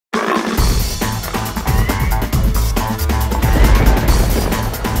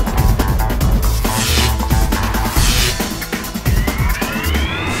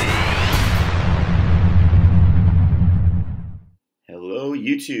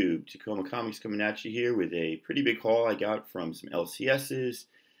YouTube, Tacoma Comics coming at you here with a pretty big haul I got from some LCSs,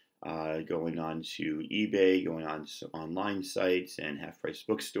 going on to eBay, going on to online sites and Half Price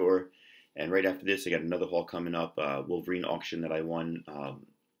Bookstore. And right after this, I got another haul coming up, Wolverine auction that I won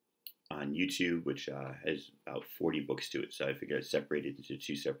on YouTube, which has about 40 books to it. So I figured I'd separate it into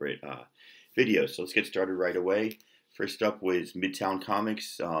two separate videos. So let's get started right away. First up was Midtown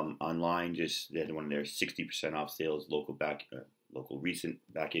Comics online. Just they had one of their 60% off sales, local recent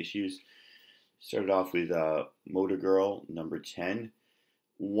back issues. Started off with Motor Girl number 10,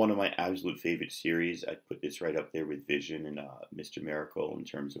 one of my absolute favorite series. I put this right up there with Vision and Mr. Miracle in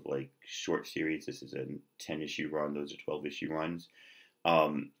terms of like short series. This is a 10-issue run. Those are 12-issue runs.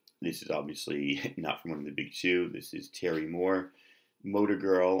 This is obviously not from one of the big two. This is Terry Moore. Motor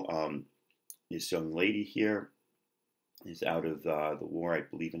Girl, this young lady here is out of the war, I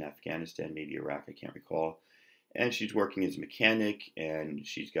believe in Afghanistan, maybe Iraq, I can't recall. And she's working as a mechanic, and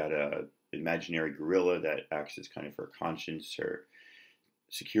she's got a imaginary gorilla that acts as kind of her conscience, her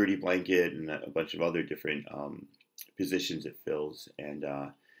security blanket, and a bunch of other different positions it fills. And,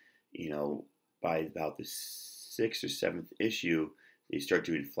 by about the 6th or 7th issue, they start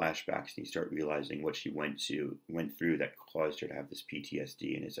doing flashbacks, and you start realizing what she went through that caused her to have this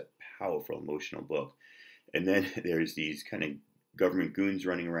PTSD, and it's a powerful emotional book. And then there's these kind of government goons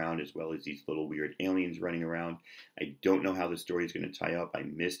running around, as well as these little weird aliens running around. I don't know how the story is going to tie up. I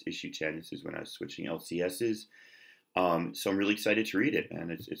missed issue 10. This is when I was switching LCSs. So I'm really excited to read it,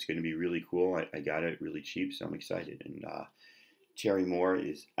 and it's going to be really cool. I got it really cheap, so I'm excited. And Terry Moore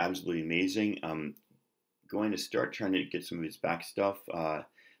is absolutely amazing. I'm going to start trying to get some of his back stuff.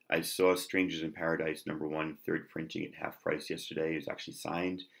 I saw Strangers in Paradise #1, third printing at half price yesterday. It was actually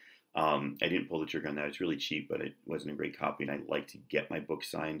signed. I didn't pull the trigger on that. It's really cheap, but it wasn't a great copy, and I like to get my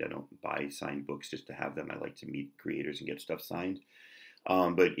books signed. I don't buy signed books just to have them. I like to meet creators and get stuff signed.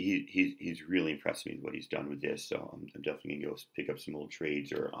 But he's really impressed me with what he's done with this, so I'm definitely going to go pick up some old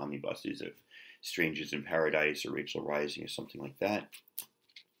trades or omnibuses of Strangers in Paradise or Rachel Rising or something like that.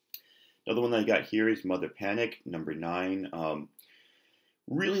 Another one that I got here is Mother Panic, #9.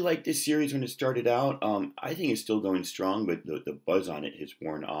 Really liked this series when it started out. I think it's still going strong, but the buzz on it has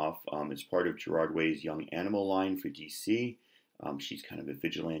worn off. It's part of Gerard Way's Young Animal line for DC. She's kind of a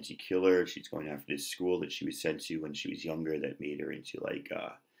vigilante killer. She's going after this school that she was sent to when she was younger that made her into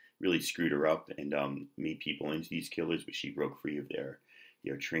really screwed her up and made people into these killers, but she broke free of their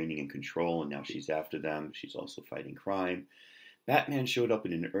training and control, and now she's after them. She's also fighting crime. Batman showed up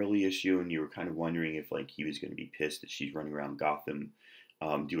in an early issue, and you were kind of wondering if he was going to be pissed that she's running around Gotham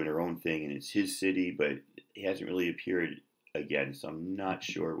doing her own thing, and it's his city, but he hasn't really appeared again, so I'm not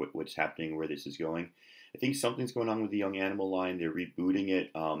sure what's happening, where this is going. I think something's going on with the Young Animal line. They're rebooting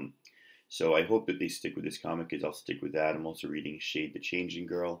it, so I hope that they stick with this comic, because I'll stick with that. I'm also reading Shade the Changing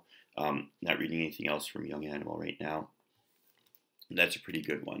Girl. Not reading anything else from Young Animal right now. And that's a pretty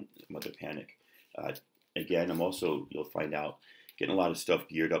good one, Mother Panic. Again, I'm also, you'll find out, getting a lot of stuff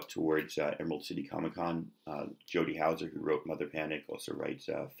geared up towards Emerald City Comic Con. Jody Houser, who wrote Mother Panic, also writes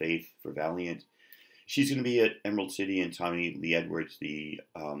Faith for Valiant. She's going to be at Emerald City, and Tommy Lee Edwards, the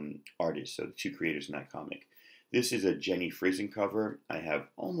artist, so the two creators in that comic. This is a Jenny Frison cover. I have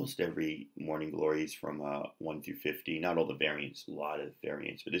almost every Morning Glories from 1 through 50. Not all the variants, a lot of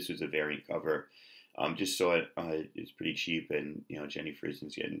variants, but this was a variant cover. Just saw it. It's pretty cheap, and Jenny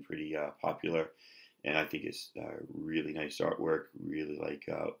Frison's getting pretty popular. And I think it's really nice artwork. Really like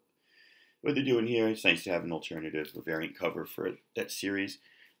what they're doing here. It's nice to have an alternative, a variant cover for that series.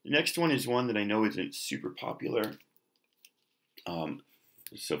 The next one is one that I know isn't super popular.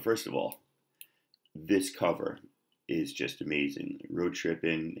 So first of all, this cover is just amazing. Road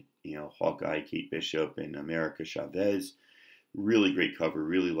tripping, Hawkeye, Kate Bishop, and America Chavez. Really great cover.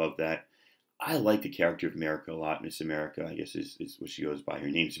 Really love that. I like the character of America a lot. Miss America, I guess, is what she goes by. Her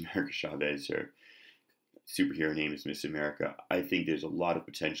name's America Chavez. Her superhero name is Miss America. I think there's a lot of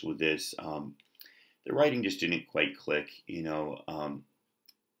potential with this. The writing just didn't quite click,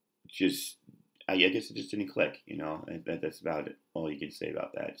 I guess it just didn't click, and that's about it. All you can say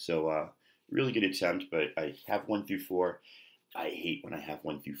about that. So, really good attempt, but I have 1 through 4. I hate when I have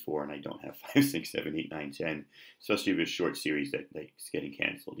 1 through 4 and I don't have 5, 6, 7, 8, 9, 10, especially if it's a short series that's getting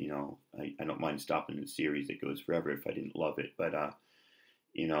canceled. I don't mind stopping the series that goes forever if I didn't love it, but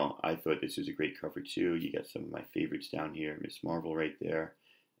I thought this was a great cover too. You got some of my favorites down here. Miss Marvel right there.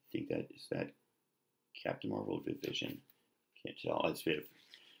 I think that Captain Marvel or Vision. Can't tell. It's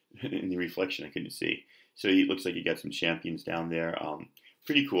in the reflection I couldn't see. So it looks like you got some champions down there.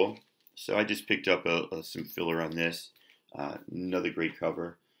 Pretty cool. So I just picked up some filler on this. Another great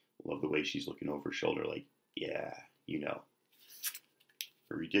cover. Love the way she's looking over her shoulder like, yeah,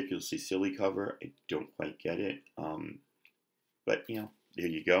 A ridiculously silly cover. I don't quite get it. But, you know, there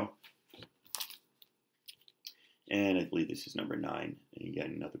you go. And I believe this is number 9. And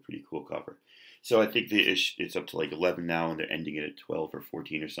again, another pretty cool cover. So I think it's up to like 11 now, and they're ending it at 12 or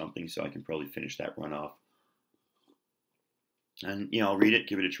 14 or something. So I can probably finish that run off. And, you know, I'll read it,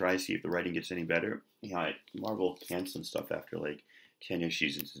 give it a try, see if the writing gets any better. You know, Marvel canceling stuff after like 10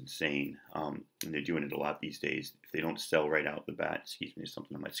 issues is insane. And they're doing it a lot these days. If they don't sell right out the bat, excuse me, there's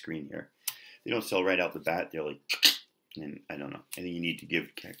something on my screen here. If they don't sell right out the bat, they're like, and I don't know. I think you need to give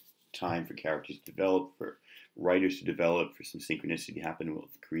time for characters to develop, for writers to develop, for some synchronicity to happen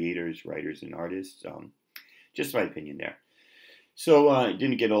with creators, writers, and artists. Just my opinion there. So I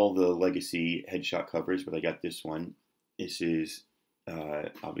didn't get all the legacy headshot covers, but I got this one. This is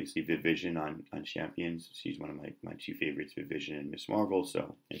obviously Viv Vision on Champions. She's one of my two favorites, Viv Vision and Miss Marvel,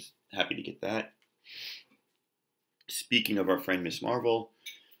 so I'm happy to get that. Speaking of our friend Miss Marvel,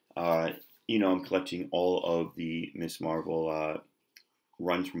 you know, I'm collecting all of the Miss Marvel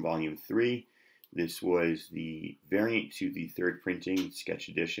runs from Volume 3. This was the variant to the 3rd printing, Sketch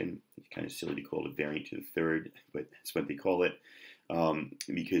Edition. It's kind of silly to call it a variant to the 3rd, but that's what they call it,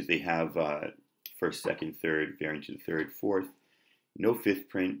 because they have 1st, 2nd, 3rd, variant to the 3rd, 4th. No 5th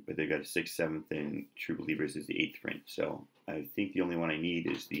print, but they've got a 6th, 7th, and True Believers is the 8th print. So I think the only one I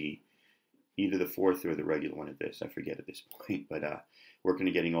need is either the 4th or the regular one of this. I forget at this point, but working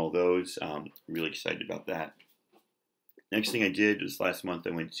on getting all those. Really excited about that. Next thing I did was last month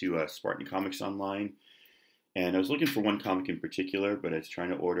I went to Spartan Comics Online, and I was looking for one comic in particular, but I was trying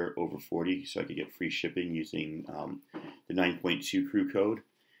to order over 40 so I could get free shipping using the 9.2 crew code,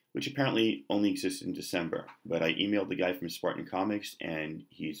 which apparently only existed in December. But I emailed the guy from Spartan Comics, and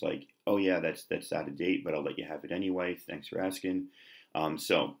he's like, oh yeah, that's out of date, but I'll let you have it anyway. Thanks for asking.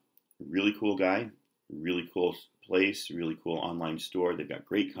 So, really cool guy, really cool place, really cool online store. They've got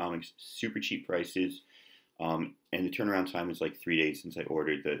great comics, super cheap prices, and the turnaround time is like 3 days since I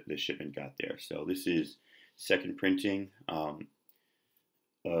ordered. The shipment got there. So this is 2nd printing of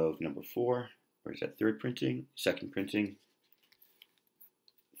number 4. Or is that 3rd printing? 2nd printing.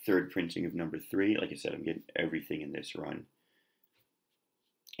 3rd printing of number 3. Like I said, I'm getting everything in this run.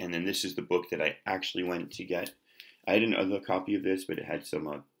 And then this is the book that I actually went to get. I had another copy of this, but it had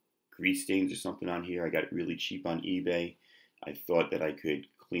some grease stains or something on here. I got it really cheap on eBay. I thought that I could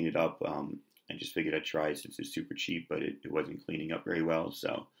clean it up. I just figured I'd try since it's super cheap, but it wasn't cleaning up very well.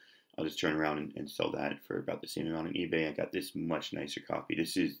 So I'll just turn around and sell that for about the same amount on eBay. I got this much nicer copy.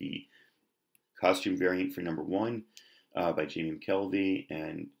 This is the costume variant for number 1. By Jamie McKelvey,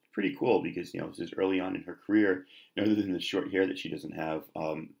 and pretty cool because, you know, this is early on in her career. Other than the short hair that she doesn't have,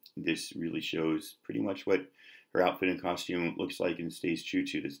 this really shows pretty much what her outfit and costume looks like and stays true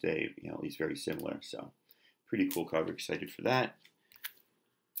to this day, you know, at least very similar. So pretty cool cover, excited for that.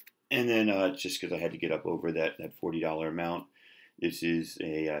 And then just because I had to get up over that $40 amount, this is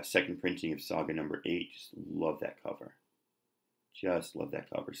a 2nd printing of Saga number 8. Just love that cover. Just love that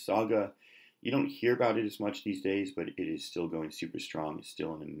cover. Saga, you don't hear about it as much these days, but it is still going super strong. It's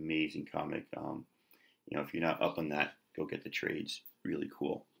still an amazing comic. You know, if you're not up on that, go get the trades. Really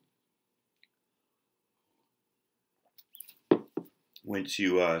cool. Went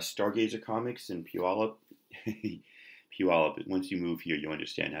to Stargazer Comics in Puyallup. Puyallup. Once you move here, you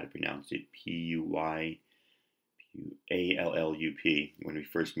understand how to pronounce it. Puyallup. When we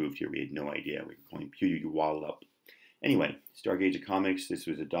first moved here, we had no idea. We were calling Puyallup. Anyway, Stargazer Comics, this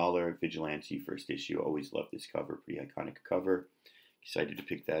was $1. Vigilante, 1st issue. Always loved this cover. Pretty iconic cover. Excited to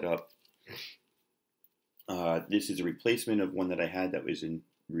pick that up. This is a replacement of one that I had that was in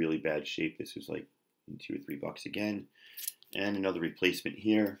really bad shape. This was like $2 or $3 again. And another replacement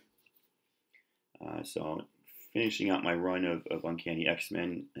here. So finishing out my run of Uncanny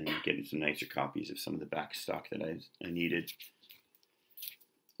X-Men and getting some nicer copies of some of the back stock that I needed.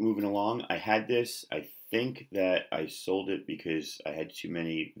 Moving along, I had this. I think that I sold it because I had too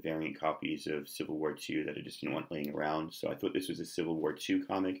many variant copies of Civil War II that I just didn't want laying around. So I thought this was a Civil War II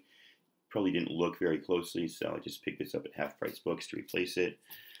comic. Probably didn't look very closely, so I just picked this up at Half Price Books to replace it.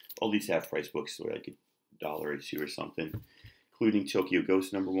 All these Half Price Books were like $1 or $2 or something, including Tokyo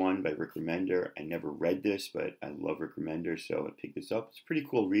Ghost number 1 by Rick Remender. I never read this, but I love Rick Remender, so I picked this up. It's a pretty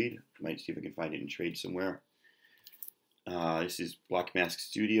cool read. I might see if I can find it in trade somewhere. This is Black Mask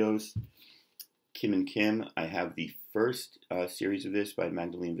Studios, Kim and Kim. I have the first series of this by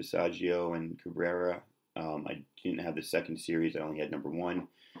Magdalene Visaggio and Cabrera. I didn't have the 2nd series. I only had number 1.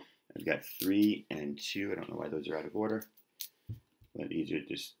 I've got 3 and 2. I don't know why those are out of order. But these are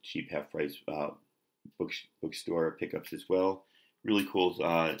just cheap half-price bookstore pickups as well. Really cool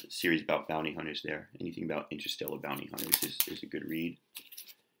series about bounty hunters there. Anything about interstellar bounty hunters is a good read.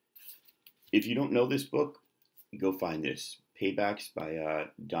 If you don't know this book, go find this. Paybacks by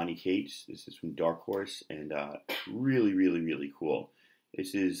Donny Cates. This is from Dark Horse, and really, really, really cool.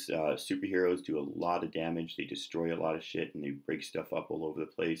 This is superheroes do a lot of damage. They destroy a lot of shit, and they break stuff up all over the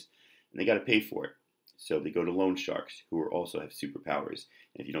place, and they got to pay for it. So they go to loan sharks, who also have superpowers.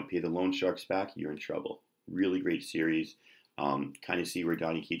 And if you don't pay the loan sharks back, you're in trouble. Really great series. Kind of see where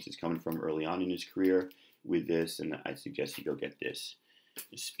Donny Cates is coming from early on in his career with this, and I suggest you go get this.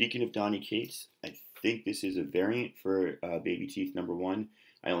 Speaking of Donny Cates, I think this is a variant for Baby Teeth #1.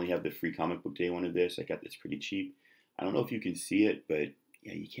 I only have the free comic book day one of this. I got this pretty cheap. I don't know if you can see it, but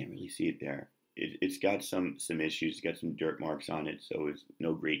yeah, you can't really see it there. It's got some issues. It's got some dirt marks on it, so it's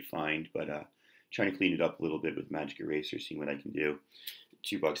no great find, but trying to clean it up a little bit with Magic Eraser, seeing what I can do.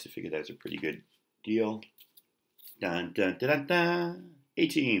 $2, I figure that's a pretty good deal. Dun, dun, dun, dun, dun.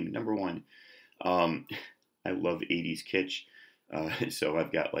 A-Team, #1. I love 80s kitsch. So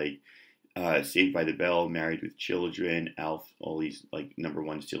I've got like Saved by the Bell, Married with Children, Alf, all these like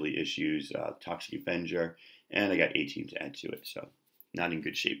 #1 silly issues, Toxic Avenger, and I got A-Team to add to it. So not in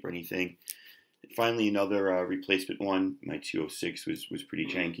good shape or anything. Finally, another replacement one. My 206 was pretty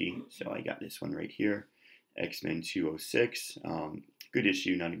janky, so I got this one right here. X-Men 206. Good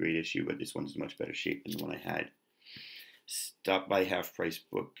issue, not a great issue, but this one's in much better shape than the one I had. Stopped by Half Price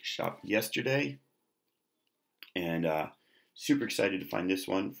Bookshop yesterday, and super excited to find this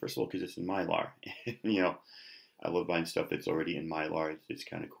one. First of all, because it's in Mylar. You know, I love buying stuff that's already in Mylar. It's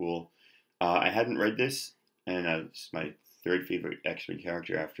kind of cool. I hadn't read this, and it's my third favorite X-Men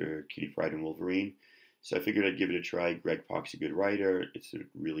character after Kitty Pryde and Wolverine. So I figured I'd give it a try. Greg Pak's a good writer. It's a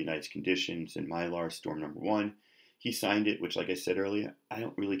really nice condition. It's in Mylar, Storm #1. He signed it, which, like I said earlier, I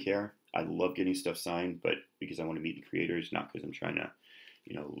don't really care. I love getting stuff signed, but because I want to meet the creators, not because I'm trying to,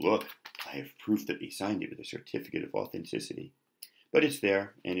 you know, look, I have proof that they signed it with a certificate of authenticity. But it's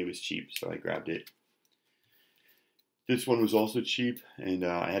there, and it was cheap, so I grabbed it. This one was also cheap, and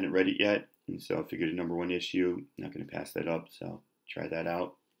I hadn't read it yet, and so I figured a #1 issue. Not going to pass that up, so try that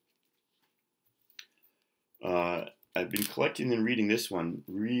out. I've been collecting and reading this one.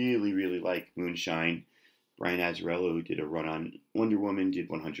 Really, really like Moonshine. Brian Azzarello, who did a run on Wonder Woman, did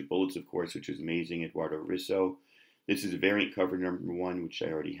 100 Bullets, of course, which was amazing. Eduardo Risso. This is a variant cover #1, which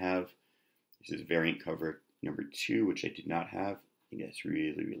I already have. This is a variant cover #2, which I did not have. I think that's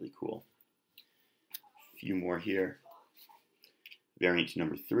really, really cool. A few more here. Variant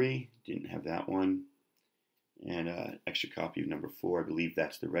 #3, didn't have that one. And extra copy of #4, I believe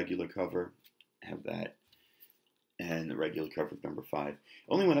that's the regular cover. I have that. And the regular cover of #5.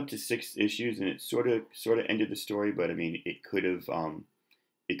 Only went up to 6 issues, and it sort of ended the story. But I mean, it could have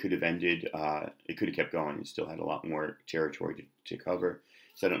ended. It could have kept going. It still had a lot more territory to cover.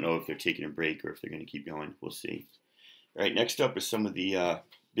 So I don't know if they're taking a break or if they're going to keep going. We'll see. All right, next up is some of the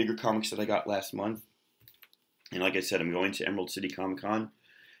bigger comics that I got last month. And like I said, I'm going to Emerald City Comic Con,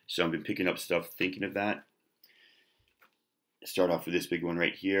 so I've been picking up stuff thinking of that. Start off with this big one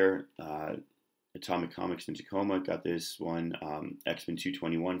right here. Atomic Comics in Tacoma. Got this one, X-Men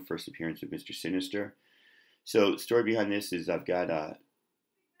 221, first appearance of Mr. Sinister. So the story behind this is I've got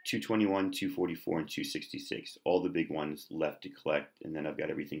 221, 244, and 266. All the big ones left to collect, and then I've got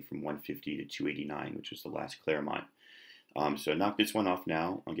everything from 150 to 289, which was the last Claremont. So I knocked this one off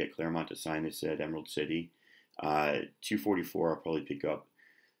now. I'll get Claremont to sign this at Emerald City. 244 I'll probably pick up.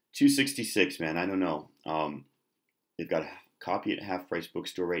 266, man, I don't know. They've got a copy at Half Price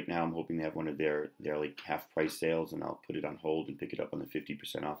Bookstore right now. I'm hoping they have one of their like half price sales, and I'll put it on hold and pick it up on the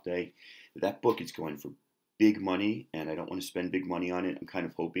 50% off day. But that book is going for big money, and I don't want to spend big money on it. I'm kind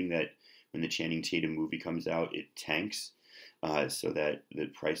of hoping that when the Channing Tatum movie comes out, it tanks, so that the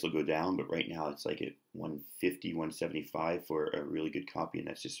price will go down. But right now it's like at $150, $175 for a really good copy, and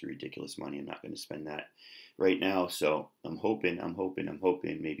that's just ridiculous money. I'm not going to spend that right now. So I'm hoping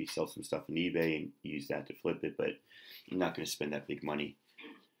maybe sell some stuff on eBay and use that to flip it, but I'm not going to spend that big money.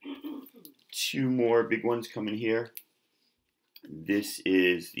 2 more big ones coming here. This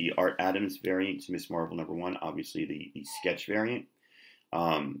is the Art Adams variant to Miss Marvel #1, obviously the sketch variant.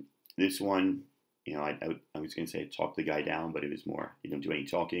 This one, you know, I was going to say talk the guy down, but it was more, you don't do any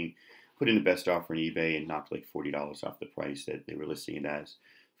talking. Put in the best offer on eBay and knocked like $40 off the price that they were listing it as.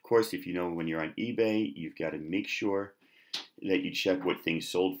 Of course, if you know when you're on eBay, you've got to make sure that you check what things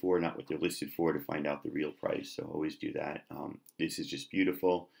sold for, not what they're listed for, to find out the real price. So always do that. This is just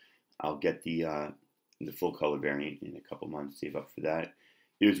beautiful. I'll get the full color variant in a couple months. Save up for that.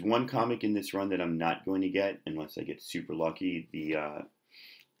 There's one comic in this run that I'm not going to get unless I get super lucky. The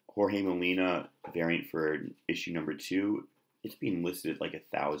Jorge Molina variant for issue #2. It's being listed at like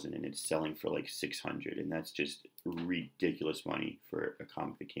 1,000, and it's selling for like 600, and that's just ridiculous money for a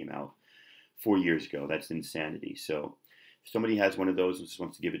comic that came out 4 years ago. That's insanity. So if somebody has one of those and just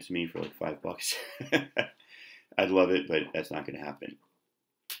wants to give it to me for like $5, I'd love it, but that's not going to happen.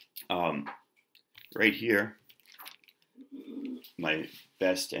 Right here, my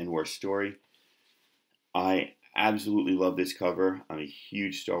best and worst story. I absolutely love this cover. I'm a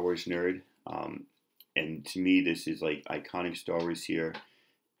huge Star Wars nerd. And to me, this is like iconic Star Wars here.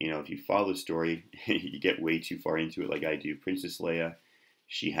 If you follow the story, you get way too far into it like I do. Princess Leia,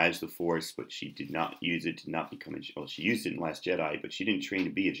 she has the Force, but she did not use it, did not become she used it in Last Jedi, but she didn't train to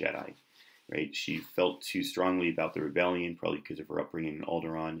be a Jedi, right? She felt too strongly about the rebellion, probably because of her upbringing in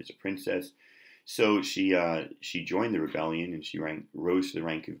Alderaan as a princess. So she joined the rebellion, and she rose to the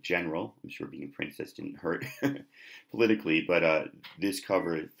rank of general. I'm sure being a princess didn't hurt politically, but this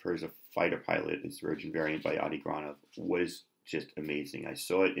cover of her as a fighter pilot, this Virgin variant by Granov, was just amazing. I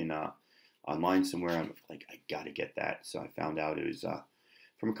saw it in online somewhere. I'm like, I gotta get that. So I found out it was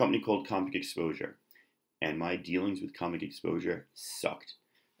from a company called Comic Exposure, and my dealings with Comic Exposure sucked.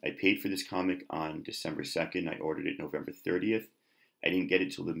 I paid for this comic on December 2nd. I ordered it November 30th. I didn't get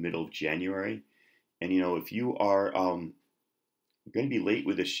it till the middle of January. And if you are going to be late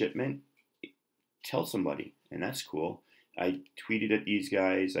with a shipment, tell somebody, and that's cool. I tweeted at these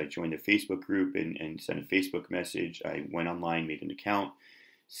guys. I joined a Facebook group and sent a Facebook message. I went online, made an account,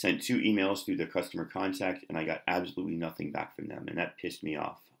 sent 2 emails through their customer contact, and I got absolutely nothing back from them, and that pissed me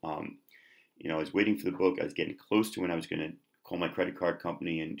off. I was waiting for the book. I was getting close to when I was going to call my credit card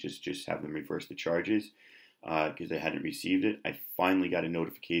company and just have them reverse the charges because I hadn't received it. I finally got a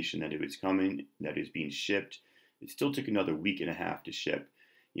notification that it was coming, that it was being shipped. It still took another week and a half to ship.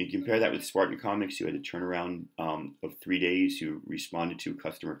 You compare that with Spartan Comics, who had a turnaround of 3 days, who responded to a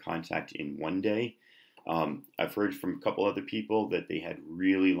customer contact in 1 day. I've heard from a couple other people that they had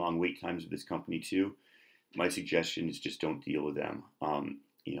really long wait times with this company too. My suggestion is just don't deal with them.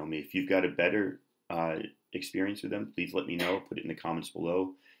 If you've got a better experience with them, please let me know. Put it in the comments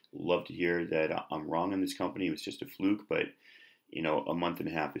below. Love to hear that I'm wrong on this company. It was just a fluke, but a month and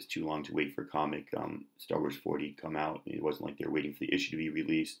a half is too long to wait for a comic. Star Wars 40 had come out. It wasn't like they were waiting for the issue to be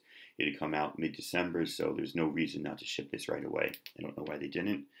released. It had come out mid-December, so there's no reason not to ship this right away. I don't know why they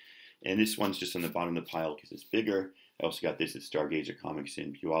didn't. And this one's just on the bottom of the pile because it's bigger. I also got this at Stargazer Comics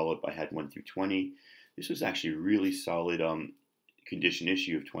in Puyallup. I had 1 through 20. This was actually a really solid condition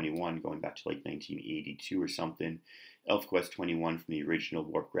issue of 21, going back to like 1982 or something. ElfQuest 21 from the original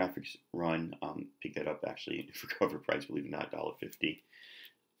Warp Graphics run. Picked that up actually for cover price, believe it or not,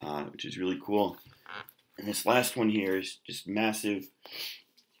 $1.50, which is really cool. And this last one here is just massive.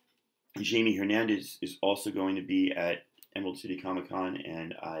 Jamie Hernandez is also going to be at Emerald City Comic Con,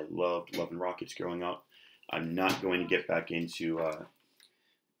 and I loved Love and Rockets growing up. I'm not going to get back into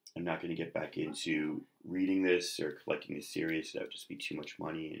reading this or collecting this series. That would just be too much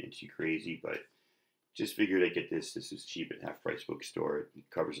money and too crazy, but just figured I'd get this. This is cheap at Half Price Bookstore. It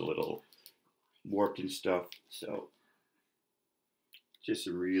covers a little warped and stuff. So just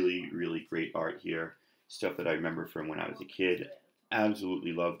a really, really great art here. Stuff that I remember from when I was a kid.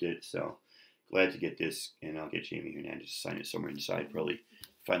 Absolutely loved it. So glad to get this, and I'll get Jamie Hernandez to sign it somewhere inside. Probably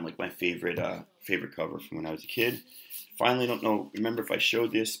find like my favorite cover from when I was a kid. Finally, don't remember if I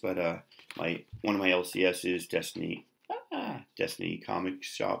showed this, but one of my LCSs, Destiny Comic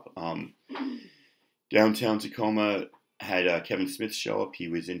Shop, downtown Tacoma, had Kevin Smith show up. He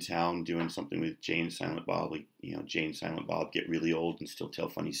was in town doing something with Jay and Silent Bob. Like, Jay and Silent Bob get really old and still tell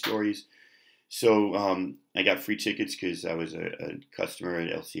funny stories. So I got free tickets because I was a customer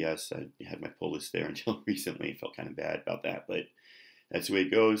at LCS. I had my pull list there until recently. I felt kind of bad about that, but that's the way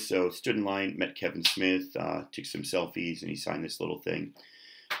it goes. So stood in line, met Kevin Smith, took some selfies, and he signed this little thing.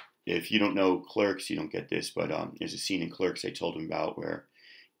 If you don't know Clerks, you don't get this, but there's a scene in Clerks I told him about where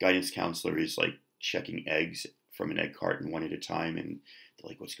guidance counselor is like checking eggs from an egg carton one at a time, and they're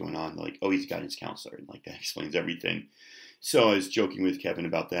like, what's going on? They're like, oh, he's a guidance counselor, and like that explains everything. So I was joking with Kevin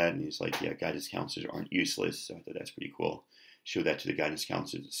about that, and he's like, yeah, guidance counselors aren't useless. So I thought that's pretty cool. Showed that to the guidance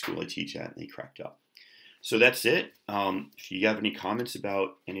counselors at the school I teach at, and they cracked up. So that's it. If you have any comments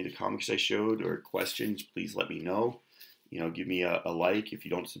about any of the comics I showed or questions, please let me know. Give me a like. If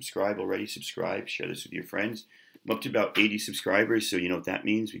you don't subscribe already, subscribe. Share this with your friends. I'm up to about 80 subscribers, so you know what that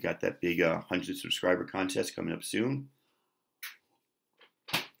means. We got that big 100 subscriber contest coming up soon.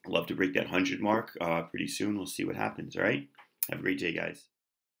 I'd love to break that 100 mark pretty soon. We'll see what happens, all right? Have a great day, guys.